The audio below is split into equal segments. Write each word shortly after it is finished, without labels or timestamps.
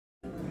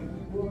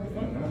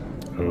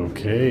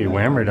Okay,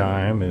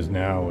 Whammerdyne is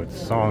now with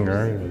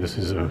Songer. This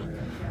is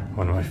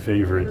one of my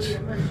favorites,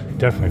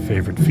 definitely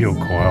favorite field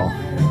coil.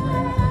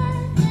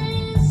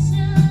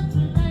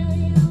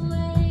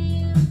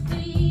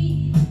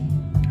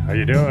 How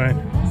you doing?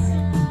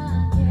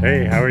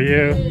 Hey, how are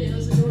you?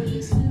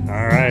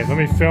 All right, let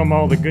me film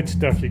all the good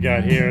stuff you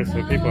got here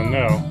so people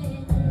know.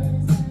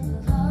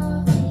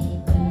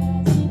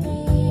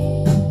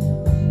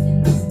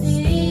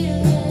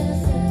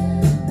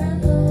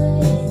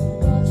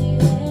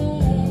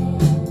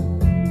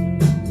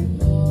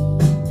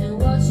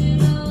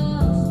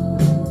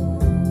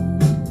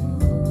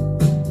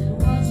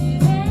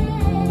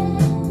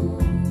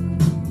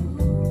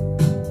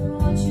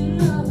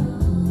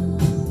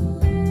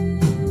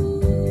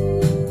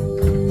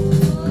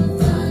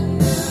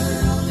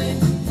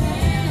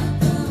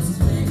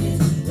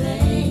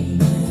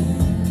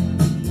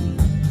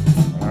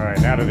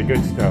 Now to the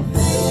good stuff.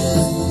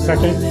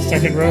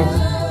 Second row.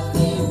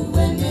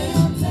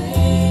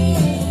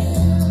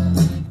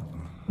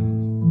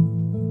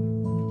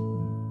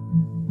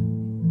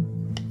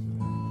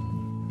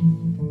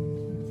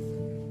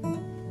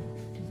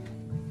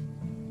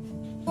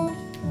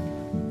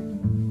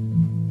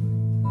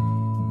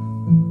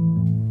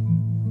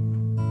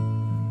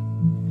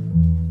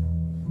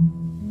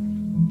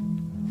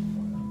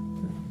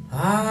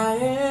 I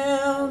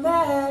am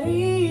at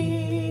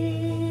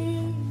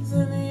ease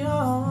in the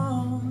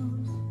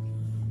arms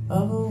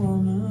of a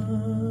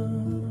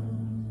woman,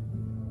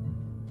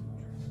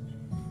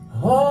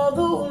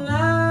 although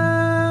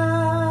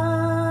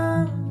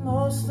now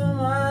most of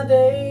my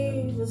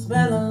days are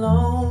spent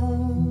alone.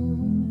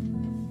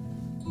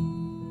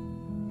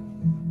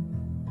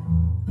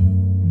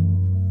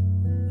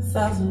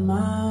 1,000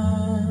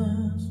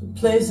 miles from the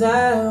place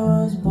I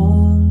was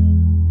born.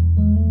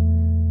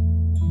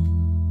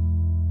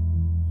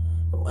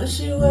 When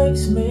she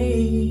wakes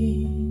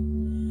me,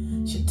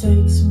 she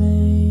takes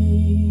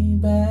me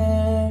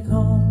back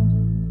home.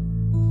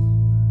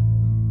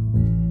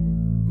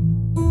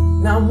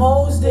 Now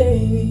most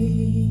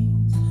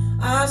days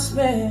I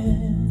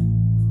spend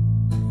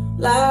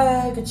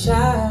like a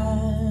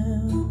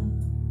child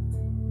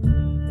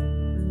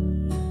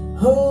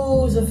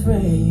who's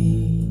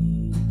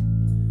afraid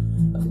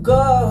of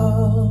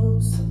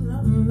ghosts of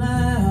the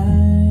night.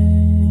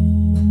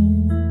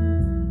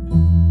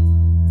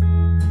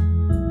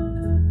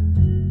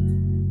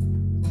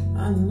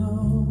 I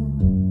know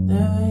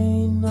there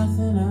ain't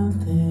nothing out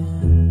there.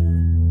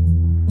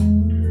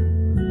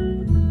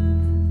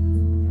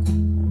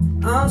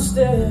 I'm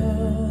still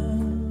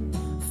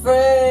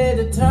afraid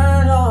to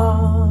turn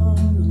on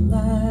the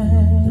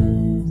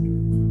light.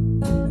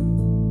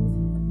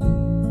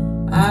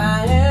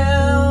 I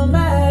am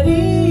at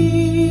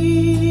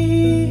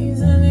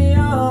ease in the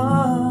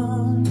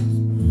arms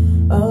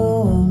of a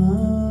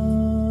woman,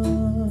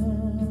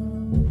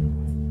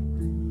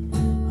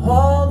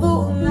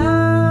 although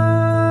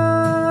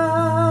now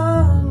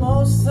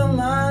most of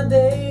my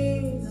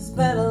days are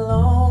spent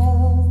alone.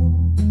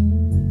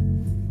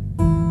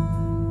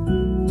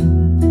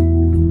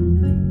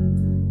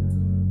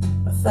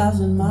 A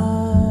 1,000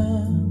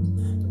 miles,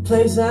 the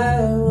place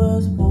I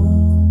was born.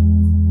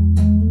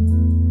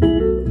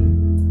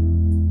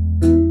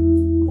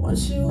 When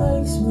she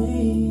wakes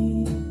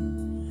me,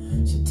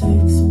 she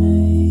takes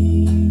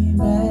me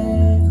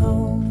back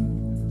home.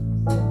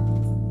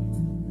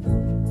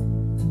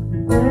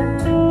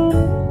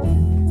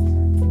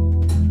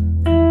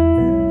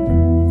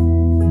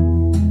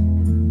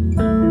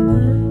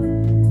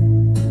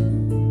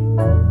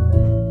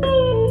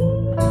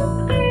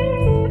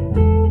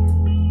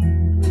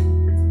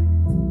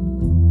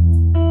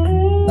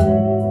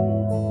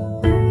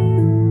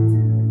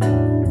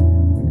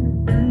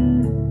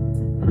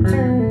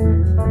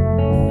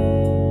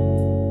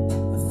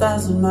 A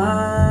 1,000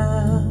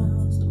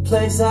 miles, the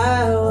place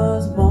I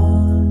was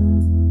born.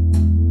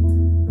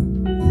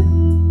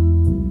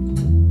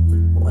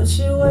 When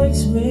she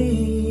wakes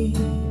me,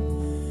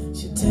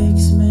 she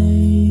takes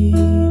me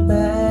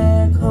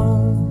back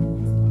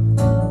home.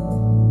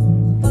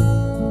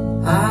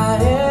 I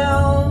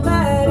am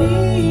at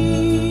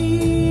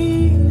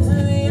ease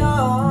in the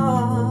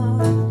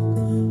arms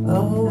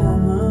of a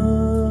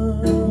woman,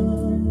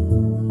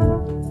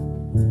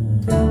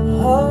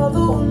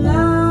 although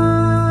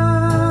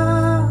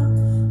now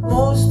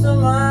most of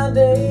my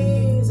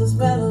days are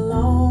spent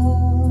alone.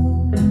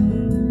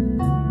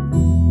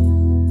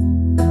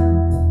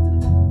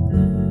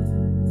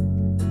 1,000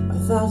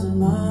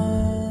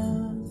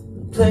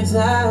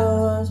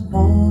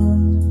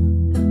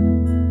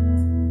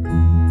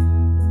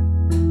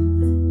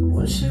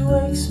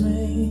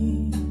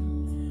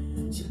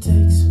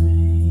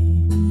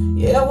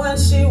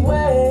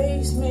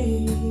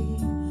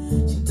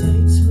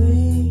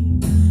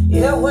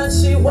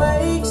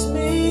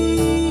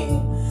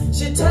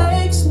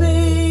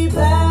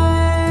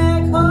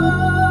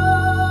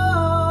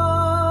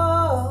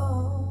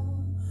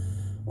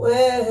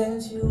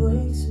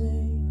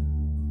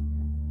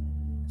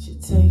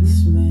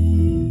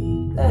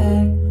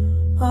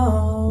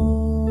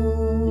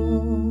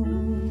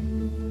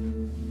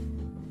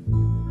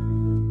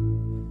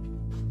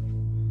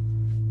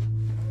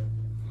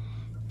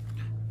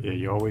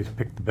 always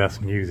pick the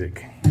best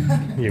music.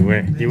 You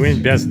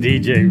win best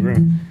DJ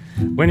room.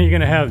 When are you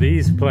gonna have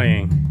these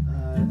playing?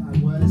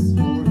 Well,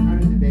 we're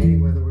kind of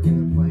debating whether we're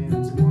gonna play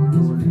them tomorrow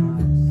or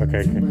not.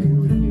 Okay.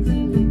 Playing really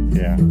beautifully.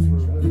 Yeah. So it's a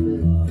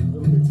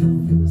little bit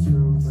tough for this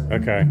room.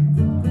 But, Okay.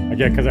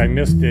 Yeah, because I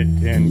missed it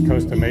in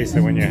Costa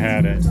Mesa when you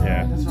had it.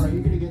 Yeah. That's all right.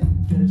 You're gonna get a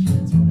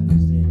chance one of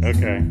those days.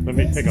 Okay. Let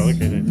me take a look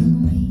at it.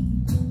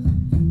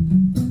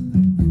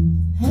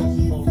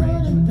 Full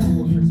range with the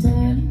whole first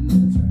again.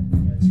 That's right.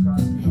 Yeah, it's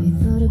crossing.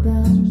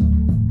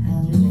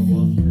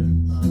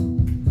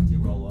 Do you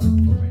roll up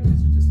full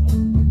range or just like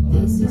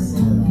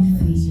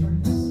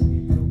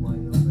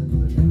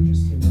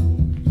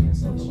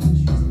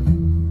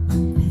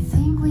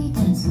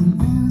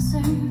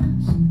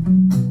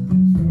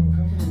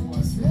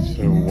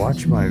So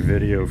watch my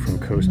video from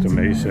Costa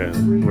Mesa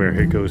where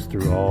he goes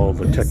through all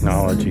the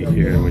technology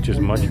here, which is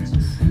much.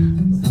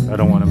 I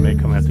don't want to make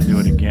him have to do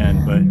it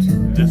again, but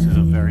this is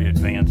a very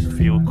advanced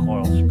field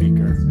coil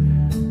speaker.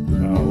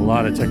 A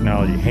lot of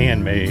technology,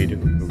 handmade,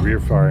 rear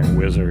firing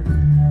whizzer.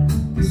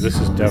 This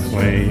is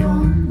definitely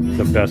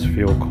the best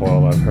field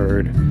coil I've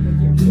heard,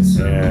 and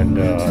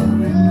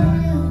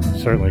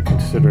certainly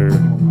consider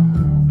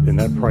in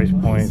that price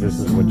point, this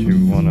is what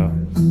you want to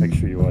make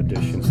sure you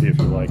audition, see if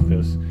you like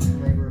this.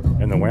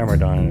 And the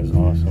Whammerdyne is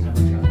awesome.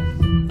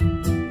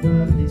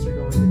 These are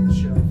going in the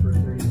show for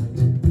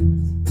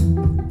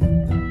 39.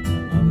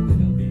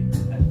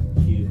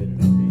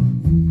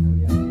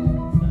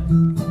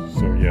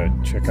 So yeah,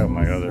 check out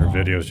my other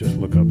videos. Just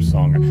look up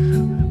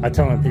song. I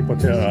tell people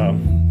to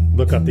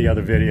look up the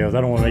other videos.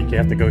 I don't want to make you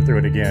have to go through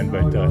it again,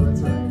 but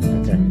That's all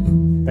right. okay.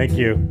 Thank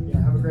you.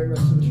 Yeah, have a great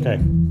rest of the show.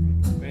 Okay.